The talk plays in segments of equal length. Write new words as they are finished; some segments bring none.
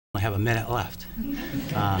only have a minute left.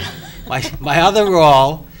 My other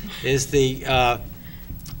role is the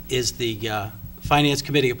Finance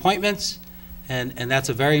Committee appointments, and that's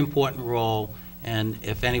a very important role. And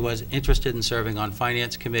if anyone's interested in serving on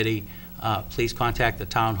Finance Committee, please contact the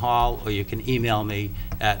Town Hall, or you can email me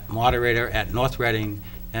at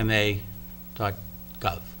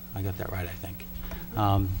moderator@northreadingma.gov. I got that right, I think.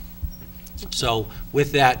 So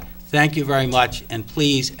with that, thank you very much, and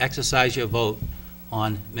please exercise your vote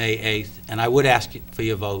on May 8th. And I would ask for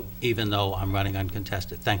your vote, even though I'm running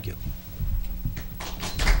uncontested. Thank you.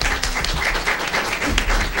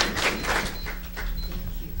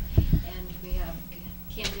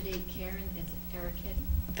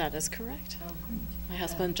 That is correct. Oh, great. My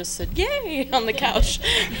husband just said, "Yay!" on the couch.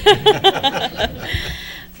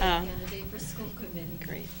 Candidate for school committee.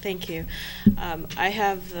 Great, thank you.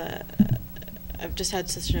 I've just had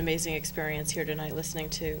such an amazing experience here tonight listening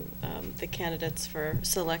to the candidates for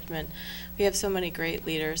selectmen. We have so many great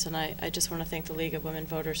leaders, and I just want to thank the League of Women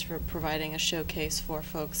Voters for providing a showcase for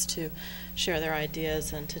folks to share their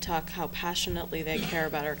ideas and to talk how passionately they care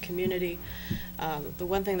about our community. The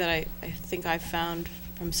one thing that I think I've found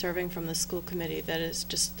from serving from the school committee that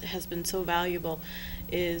has been so valuable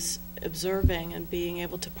is observing and being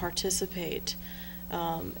able to participate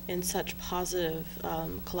in such positive,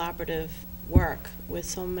 collaborative work with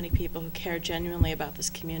so many people who care genuinely about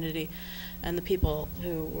this community, and the people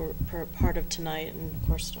who were part of tonight, and of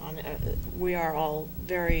course we are all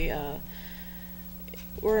very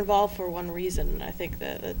we're involved for one reason. I think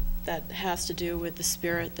that has to do with the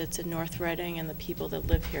spirit that's in North Reading and the people that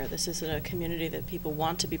live here. This is a community that people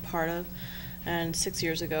want to be part of, and 6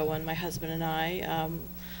 years ago when my husband and I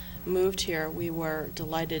moved here, we were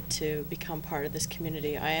delighted to become part of this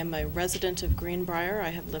community. I am a resident of Greenbrier. I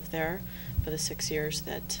have lived there for the 6 years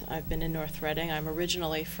that I've been in North Reading. I'm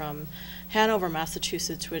originally from Hanover,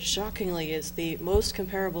 Massachusetts, which shockingly is the most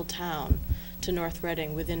comparable town to North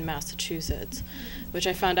Reading within Massachusetts, which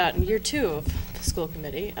I found out in year 2 of the school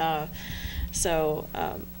committee. So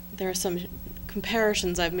there are some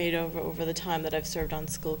comparisons I've made over the time that I've served on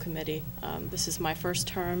school committee. This is my first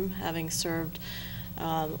term, having served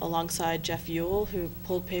alongside Jeff Ewell, who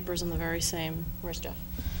pulled papers on the very same, where's Jeff?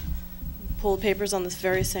 Pulled papers on this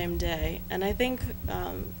very same day. And I think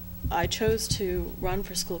I chose to run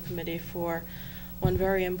for school committee for one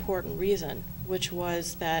very important reason, which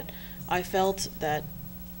was that I felt that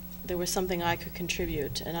there was something I could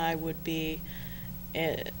contribute, and I would be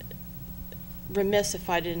remiss if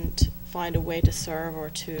I didn't find a way to serve or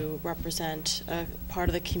to represent a part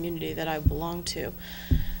of the community that I belong to.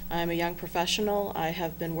 I'm a young professional. I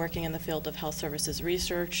have been working in the field of health services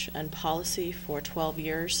research and policy for 12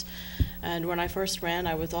 years. And when I first ran,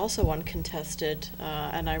 I was also uncontested,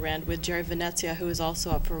 and I ran with Jerry Venezia, who is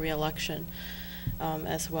also up for re-election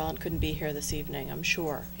as well, and couldn't be here this evening. I'm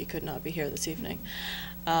sure he could not be here this evening.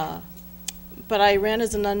 But I ran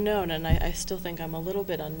as an unknown, and I still think I'm a little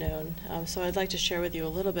bit unknown. So I'd like to share with you a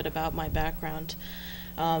little bit about my background.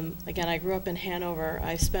 Again, I grew up in Hanover.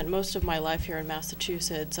 I spent most of my life here in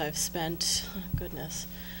Massachusetts. I've spent, goodness,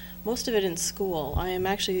 most of it in school. I am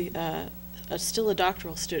actually still a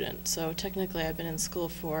doctoral student, so technically I've been in school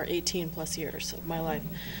for 18 plus years of my life.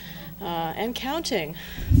 And counting,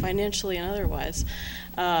 financially and otherwise.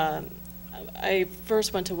 I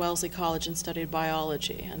first went to Wellesley College and studied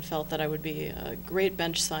biology and felt that I would be a great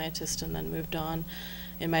bench scientist, and then moved on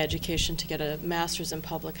in my education to get a master's in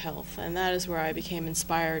public health. And that is where I became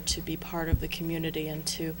inspired to be part of the community and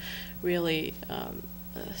to really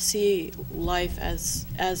see life as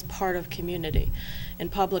part of community. In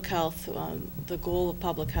public health, the goal of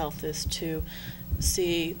public health is to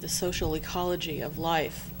see the social ecology of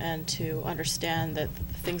life and to understand that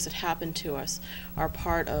the things that happen to us are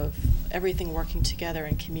part of everything working together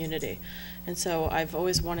in community. And so I've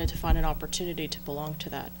always wanted to find an opportunity to belong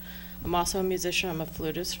to that. I'm also a musician. I'm a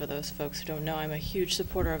flutist. For those folks who don't know, I'm a huge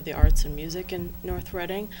supporter of the arts and music in North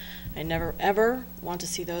Reading. I never, ever want to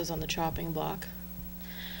see those on the chopping block.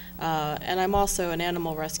 And I'm also an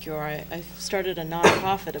animal rescuer. I started a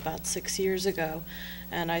nonprofit about 6 years ago,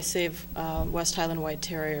 and I save West Highland White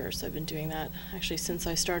Terriers. I've been doing that actually since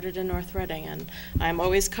I started in North Reading, and I'm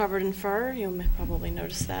always covered in fur. You'll probably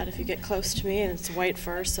notice that if you get close to me, and it's white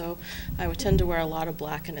fur, so I would tend to wear a lot of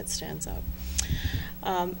black, and it stands out.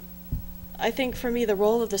 I think for me, the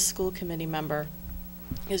role of the school committee member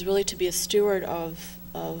is really to be a steward of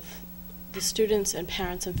the students and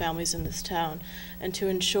parents and families in this town, and to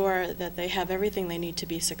ensure that they have everything they need to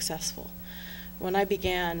be successful. When I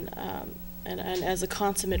began, and as a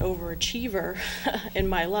consummate overachiever in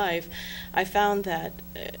my life, I found that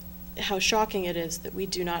how shocking it is that we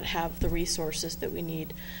do not have the resources that we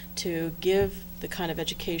need to give the kind of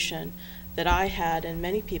education that I had and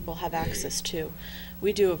many people have access to.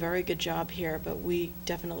 We do a very good job here, but we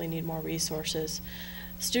definitely need more resources.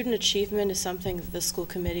 Student achievement is something that the school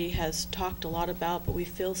committee has talked a lot about, but we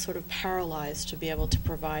feel sort of paralyzed to be able to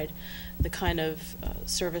provide the kind of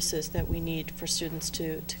services that we need for students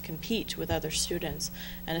to compete with other students.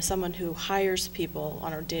 And as someone who hires people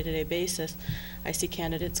on a day-to-day basis, I see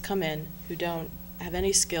candidates come in who don't have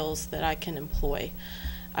any skills that I can employ.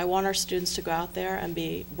 I want our students to go out there and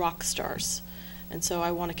be rock stars. And so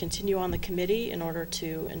I want to continue on the committee in order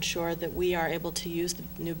to ensure that we are able to use the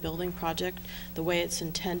new building project the way it's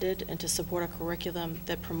intended and to support a curriculum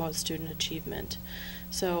that promotes student achievement.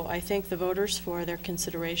 So I thank the voters for their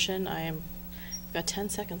consideration. I've got 10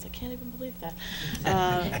 seconds. I can't even believe that.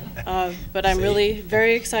 But I'm really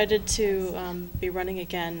very excited to be running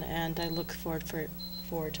again, and I look forward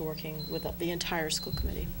to working with the entire school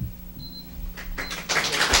committee.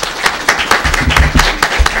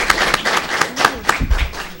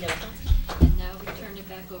 And now we turn it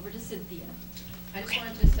back over to Cynthia. I just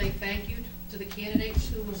wanted to say thank you to the candidates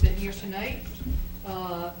who have been here tonight,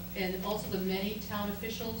 and also the many town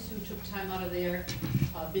officials who took time out of their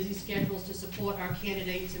busy schedules to support our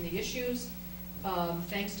candidates and the issues.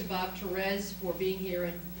 Thanks to Bob Therese for being here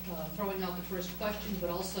and throwing out the first question, but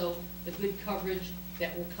also the good coverage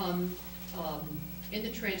that will come in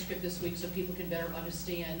the transcript this week so people can better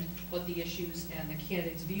understand what the issues and the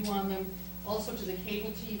candidates' view on them. Also to the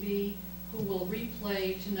cable TV, who will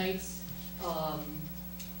replay tonight's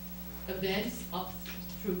events up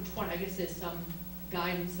through 20, I guess there's some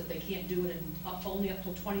guidance that they can't do it only up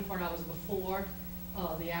till 24 hours before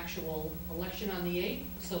the actual election on the 8th,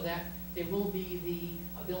 so that there will be the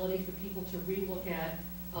ability for people to relook at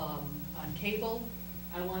on cable.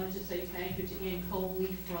 I wanted to say thank you to Ann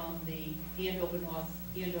Coley from the Andover North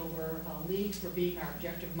Andover League for being our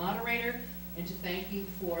objective moderator, and to thank you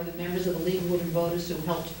for the members of the League of Women Voters who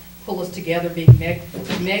helped pull us together, being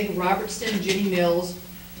Meg Robertson, Ginny Mills,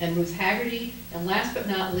 and Ruth Haggerty. And last but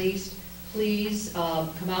not least, please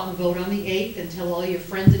come out and vote on the 8th and tell all your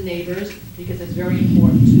friends and neighbors, because it's very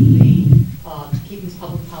important to keeping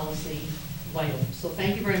public policy vital. So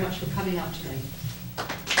thank you very much for coming out tonight.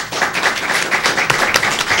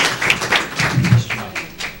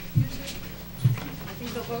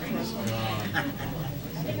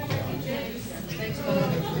 Thanks, Bob.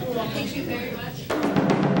 Thank you very much.